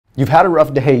You've had a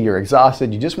rough day, you're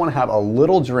exhausted, you just want to have a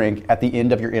little drink at the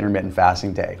end of your intermittent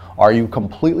fasting day. Are you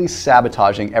completely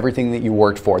sabotaging everything that you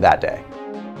worked for that day?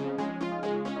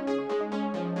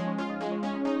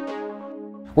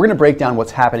 We're going to break down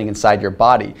what's happening inside your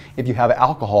body if you have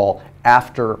alcohol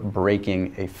after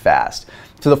breaking a fast.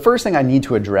 So the first thing I need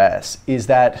to address is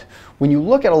that when you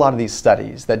look at a lot of these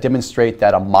studies that demonstrate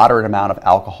that a moderate amount of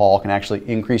alcohol can actually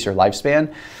increase your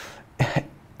lifespan,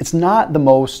 it's not the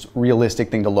most realistic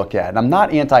thing to look at. And I'm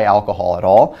not anti-alcohol at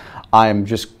all. I'm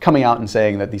just coming out and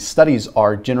saying that these studies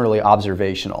are generally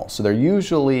observational. So they're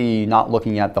usually not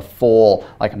looking at the full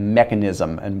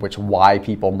mechanism in which why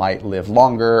people might live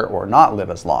longer or not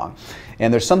live as long.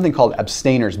 And there's something called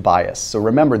abstainer's bias. So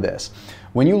remember this.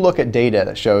 When you look at data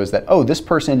that shows that, oh, this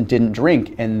person didn't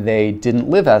drink and they didn't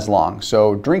live as long,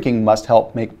 so drinking must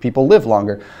help make people live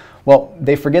longer. Well,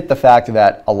 they forget the fact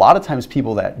that a lot of times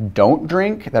people that don't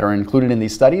drink, that are included in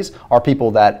these studies, are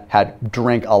people that had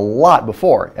drank a lot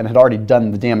before and had already done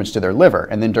the damage to their liver.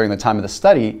 And then during the time of the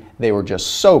study, they were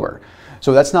just sober.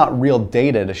 So that's not real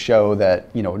data to show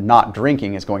that, not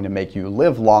drinking is going to make you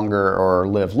live longer or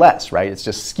live less, right? It's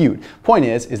just skewed. Point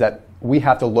is that we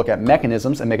have to look at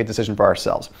mechanisms and make a decision for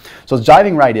ourselves. So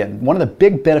diving right in, one of the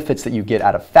big benefits that you get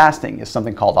out of fasting is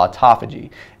something called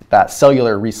autophagy, that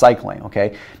cellular recycling,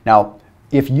 okay? Now,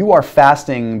 if you are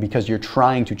fasting because you're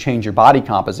trying to change your body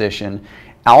composition,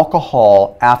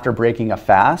 alcohol after breaking a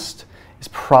fast is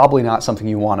probably not something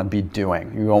you want to be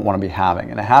doing, you don't want to be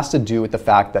having. And it has to do with the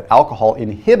fact that alcohol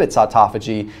inhibits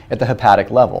autophagy at the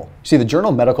hepatic level. See, the Journal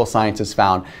of Medical Sciences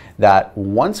found that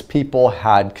once people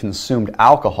had consumed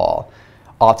alcohol,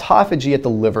 autophagy at the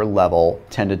liver level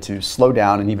tended to slow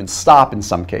down and even stop in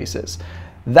some cases.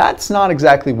 That's not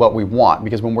exactly what we want,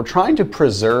 because when we're trying to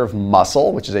preserve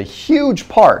muscle, which is a huge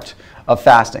part of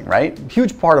fasting, right?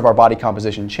 Huge part of our body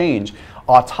composition change,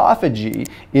 autophagy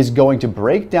is going to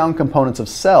break down components of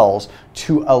cells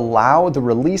to allow the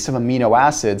release of amino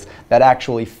acids that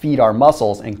actually feed our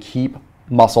muscles and keep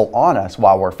muscle on us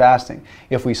while we're fasting.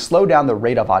 If we slow down the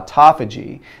rate of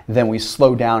autophagy, then we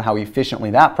slow down how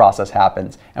efficiently that process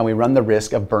happens, and we run the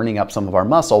risk of burning up some of our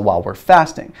muscle while we're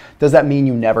fasting. Does that mean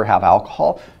you never have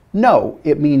alcohol? No,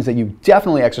 it means that you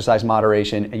definitely exercise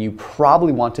moderation, and you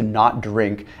probably want to not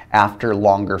drink after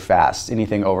longer fasts,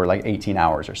 anything over 18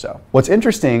 hours or so. What's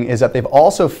interesting is that they've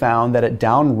also found that it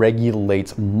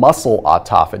downregulates muscle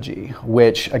autophagy,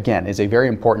 which again is a very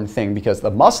important thing, because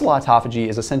the muscle autophagy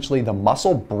is essentially the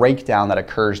muscle breakdown that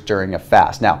occurs during a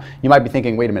fast. Now, you might be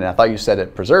thinking, wait a minute, I thought you said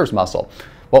it preserves muscle.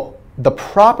 Well, the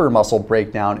proper muscle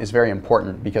breakdown is very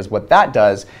important, because what that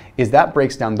does is that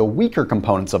breaks down the weaker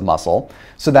components of muscle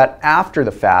so that after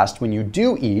the fast, when you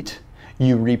do eat,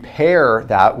 you repair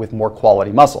that with more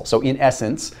quality muscle. So in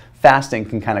essence, fasting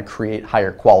can kind of create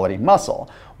higher quality muscle.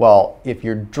 Well, if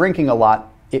you're drinking a lot,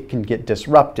 it can get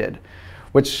disrupted,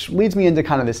 which leads me into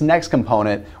kind of this next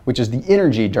component, which is the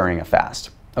energy during a fast.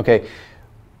 Okay.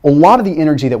 A lot of the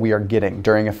energy that we are getting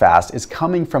during a fast is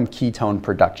coming from ketone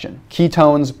production.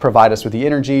 Ketones provide us with the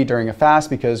energy during a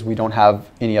fast because we don't have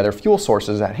any other fuel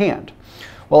sources at hand.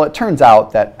 Well, it turns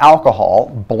out that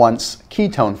alcohol blunts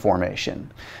ketone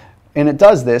formation. And it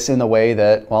does this in the way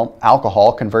that, well,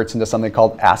 alcohol converts into something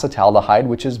called acetaldehyde,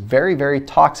 which is very, very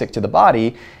toxic to the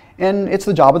body, and it's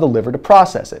the job of the liver to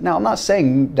process it. Now, I'm not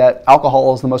saying that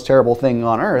alcohol is the most terrible thing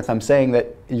on earth. I'm saying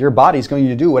that your body's going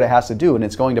to do what it has to do, and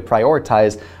it's going to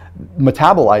prioritize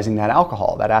metabolizing that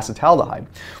alcohol, that acetaldehyde.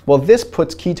 Well, this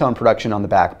puts ketone production on the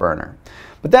back burner.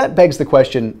 But that begs the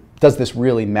question, does this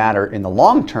really matter in the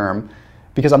long term?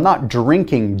 Because I'm not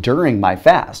drinking during my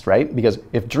fast, right? Because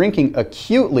if drinking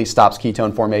acutely stops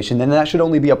ketone formation, then that should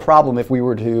only be a problem if we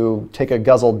were to take a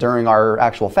guzzle during our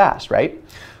actual fast, right?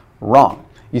 Wrong.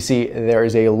 You see, there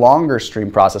is a longer stream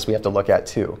process we have to look at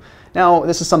too. Now,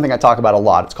 this is something I talk about a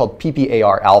lot. It's called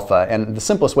PPAR alpha, and the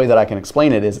simplest way that I can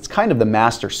explain it is it's kind of the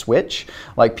master switch.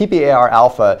 Like PPAR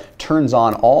alpha turns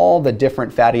on all the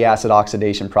different fatty acid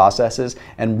oxidation processes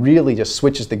and really just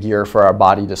switches the gear for our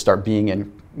body to start being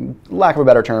in, lack of a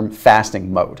better term,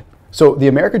 fasting mode. So the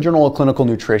American Journal of Clinical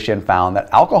Nutrition found that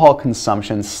alcohol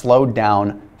consumption slowed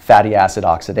down fatty acid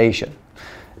oxidation.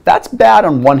 That's bad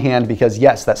on one hand because,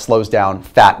 yes, that slows down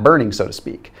fat burning, so to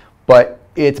speak. But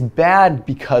it's bad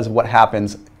because what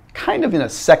happens kind of in a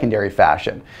secondary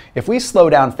fashion. If we slow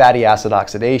down fatty acid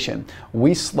oxidation,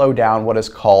 we slow down what is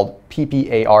called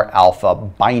PPAR alpha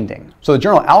binding. So the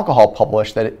journal Alcohol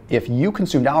published that if you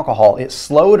consumed alcohol, it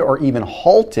slowed or even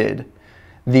halted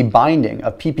the binding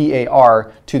of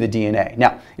PPAR to the DNA.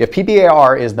 Now, if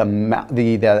PPAR is the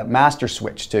master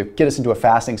switch to get us into a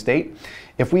fasting state,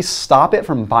 if we stop it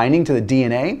from binding to the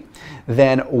DNA,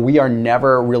 then we are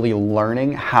never really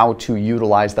learning how to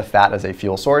utilize the fat as a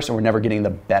fuel source, and we're never getting the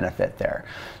benefit there.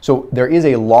 So there is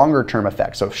a longer term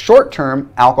effect. So short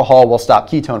term, alcohol will stop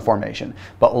ketone formation,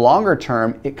 but longer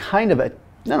term, it kind of,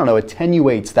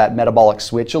 attenuates that metabolic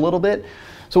switch a little bit.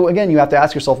 So again, you have to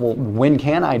ask yourself, well, when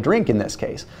can I drink in this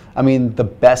case? I mean, the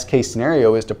best case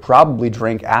scenario is to probably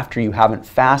drink after you haven't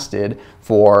fasted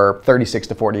for 36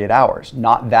 to 48 hours,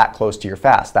 not that close to your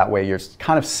fast. That way you're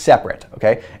kind of separate,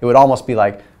 okay? It would almost be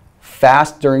like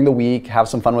fast during the week, have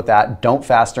some fun with that. Don't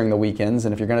fast during the weekends.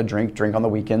 And if you're gonna drink, drink on the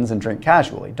weekends and drink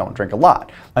casually. Don't drink a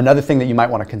lot. Another thing that you might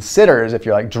wanna consider is if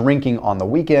you're like drinking on the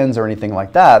weekends or anything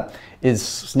like that, is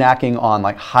snacking on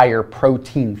like higher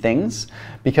protein things,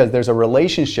 because there's a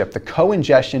relationship. The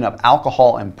co-ingestion of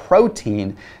alcohol and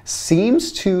protein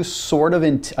seems to sort of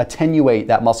attenuate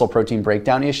that muscle protein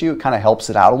breakdown issue. It kind of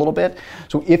helps it out a little bit.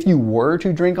 So if you were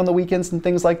to drink on the weekends and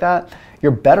things like that,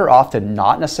 you're better off to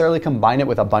not necessarily combine it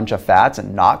with a bunch of fats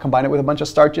and not combine it with a bunch of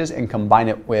starches, and combine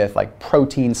it with like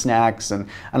protein snacks and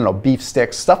beef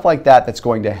sticks, stuff like that, that's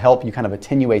going to help you kind of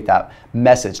attenuate that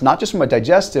message, not just from a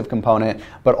digestive component,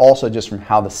 but also just from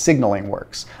how the signaling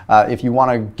works. If you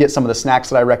want to get some of the snacks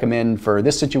that I recommend for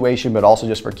this situation, but also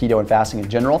just for keto and fasting in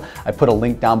general, I put a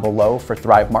link down below for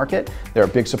Thrive Market. They're a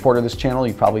big supporter of this channel.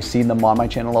 You've probably seen them on my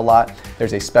channel a lot.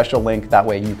 There's a special link. That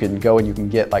way you can go and you can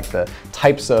get like the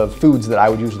types of foods that I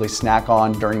would usually snack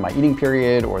on during my eating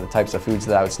period, or the types of foods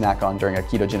that I would snack on during a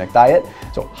ketogenic diet.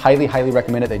 So highly, highly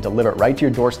recommend it. They deliver it right to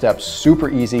your doorstep, super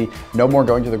easy, no more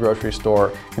going to the grocery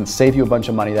store, can save you a bunch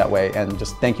of money that way. And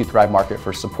just thank you, Thrive Market,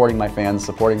 for supporting my fans,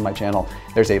 supporting my channel.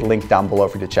 There's a link down below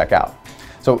for you to check out.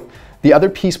 So the other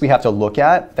piece we have to look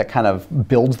at that kind of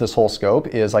builds this whole scope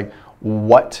is like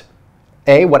what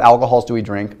alcohols do we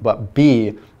drink, but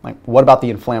B, like what about the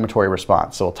inflammatory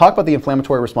response? So we'll talk about the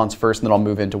inflammatory response first, and then I'll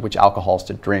move into which alcohols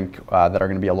to drink that are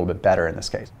going to be a little bit better in this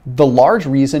case. The large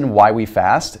reason why we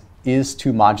fast is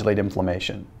to modulate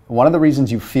inflammation. One of the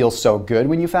reasons you feel so good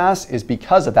when you fast is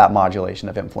because of that modulation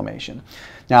of inflammation.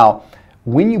 Now,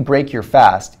 when you break your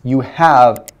fast, you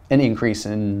have an increase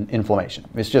in inflammation.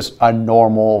 It's just a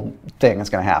normal thing that's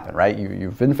going to happen, right?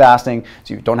 You've been fasting,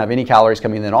 so you don't have any calories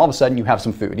coming in, then all of a sudden you have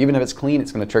some food. Even if it's clean,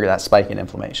 it's going to trigger that spike in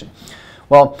inflammation.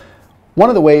 Well, one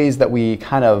of the ways that we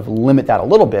kind of limit that a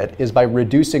little bit is by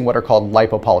reducing what are called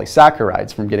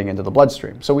lipopolysaccharides from getting into the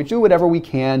bloodstream. So we do whatever we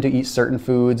can to eat certain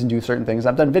foods and do certain things.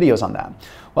 I've done videos on that.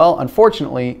 Well,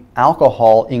 unfortunately,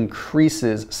 alcohol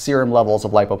increases serum levels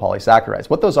of lipopolysaccharides.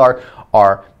 What those are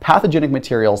pathogenic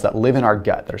materials that live in our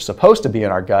gut, that are supposed to be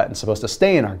in our gut and supposed to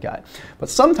stay in our gut. But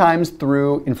sometimes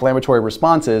through inflammatory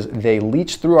responses, they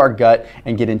leach through our gut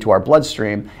and get into our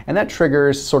bloodstream, and that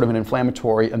triggers sort of an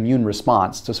inflammatory immune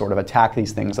response to sort of attack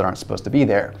these things that aren't supposed to be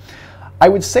there. I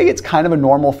would say it's kind of a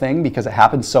normal thing because it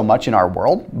happens so much in our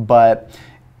world, but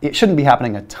it shouldn't be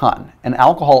happening a ton. And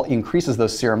alcohol increases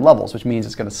those serum levels, which means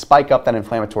it's going to spike up that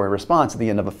inflammatory response at the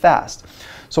end of a fast.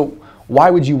 So why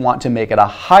would you want to make it a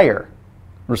higher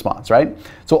response, right?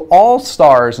 So all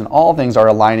stars and all things are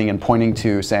aligning and pointing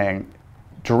to saying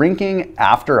drinking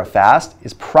after a fast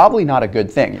is probably not a good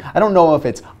thing. I don't know if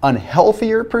it's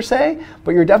unhealthier per se,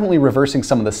 but you're definitely reversing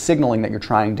some of the signaling that you're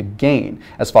trying to gain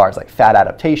as far as like fat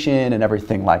adaptation and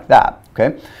everything like that,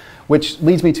 okay? Which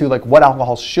leads me to like, what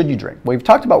alcohols should you drink? Well, we've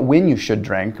talked about when you should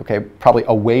drink, okay, probably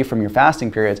away from your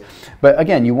fasting periods. But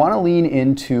again, you want to lean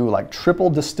into like triple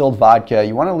distilled vodka.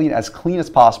 You want to lean as clean as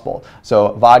possible.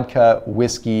 So vodka,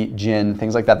 whiskey, gin,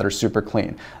 things like that that are super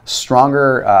clean.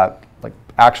 Stronger like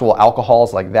actual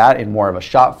alcohols like that in more of a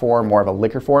shot form, more of a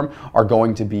liquor form, are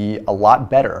going to be a lot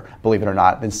better, believe it or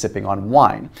not, than sipping on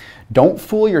wine. Don't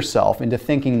fool yourself into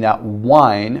thinking that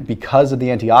wine, because of the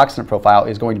antioxidant profile,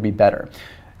 is going to be better.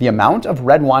 The amount of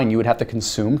red wine you would have to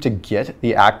consume to get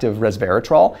the active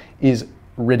resveratrol is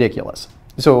ridiculous.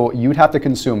 So you'd have to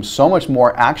consume so much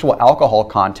more actual alcohol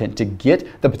content to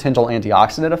get the potential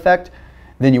antioxidant effect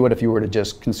than you would if you were to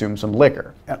just consume some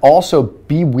liquor. And also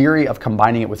be wary of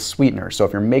combining it with sweeteners. So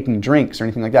if you're making drinks or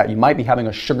anything like that, you might be having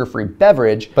a sugar-free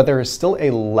beverage, but there is still a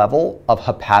level of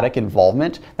hepatic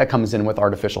involvement that comes in with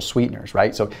artificial sweeteners,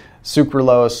 right? So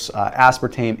sucralose,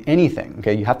 aspartame, anything,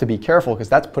 okay? You have to be careful because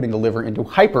that's putting the liver into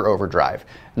hyper overdrive.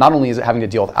 Not only is it having to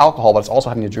deal with alcohol, but it's also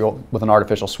having to deal with an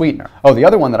artificial sweetener. Oh, the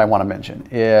other one that I want to mention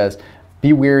is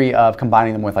be wary of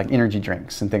combining them with like energy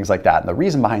drinks and things like that. And the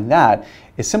reason behind that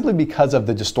is simply because of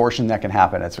the distortion that can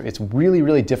happen. It's really,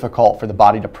 really difficult for the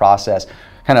body to process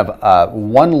kind of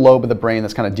one lobe of the brain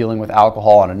that's kind of dealing with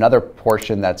alcohol and another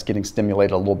portion that's getting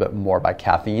stimulated a little bit more by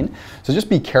caffeine. So just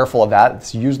be careful of that.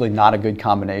 It's usually not a good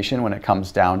combination when it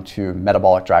comes down to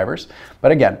metabolic drivers.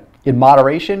 But again, In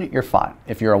moderation, you're fine.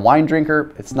 If you're a wine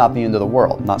drinker, it's not the end of the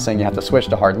world. I'm not saying you have to switch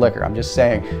to hard liquor. I'm just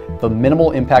saying the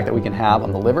minimal impact that we can have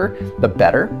on the liver, the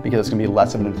better, because it's gonna be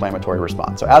less of an inflammatory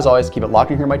response. So as always, keep it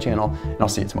locked in here on my channel, and I'll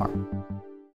see you tomorrow.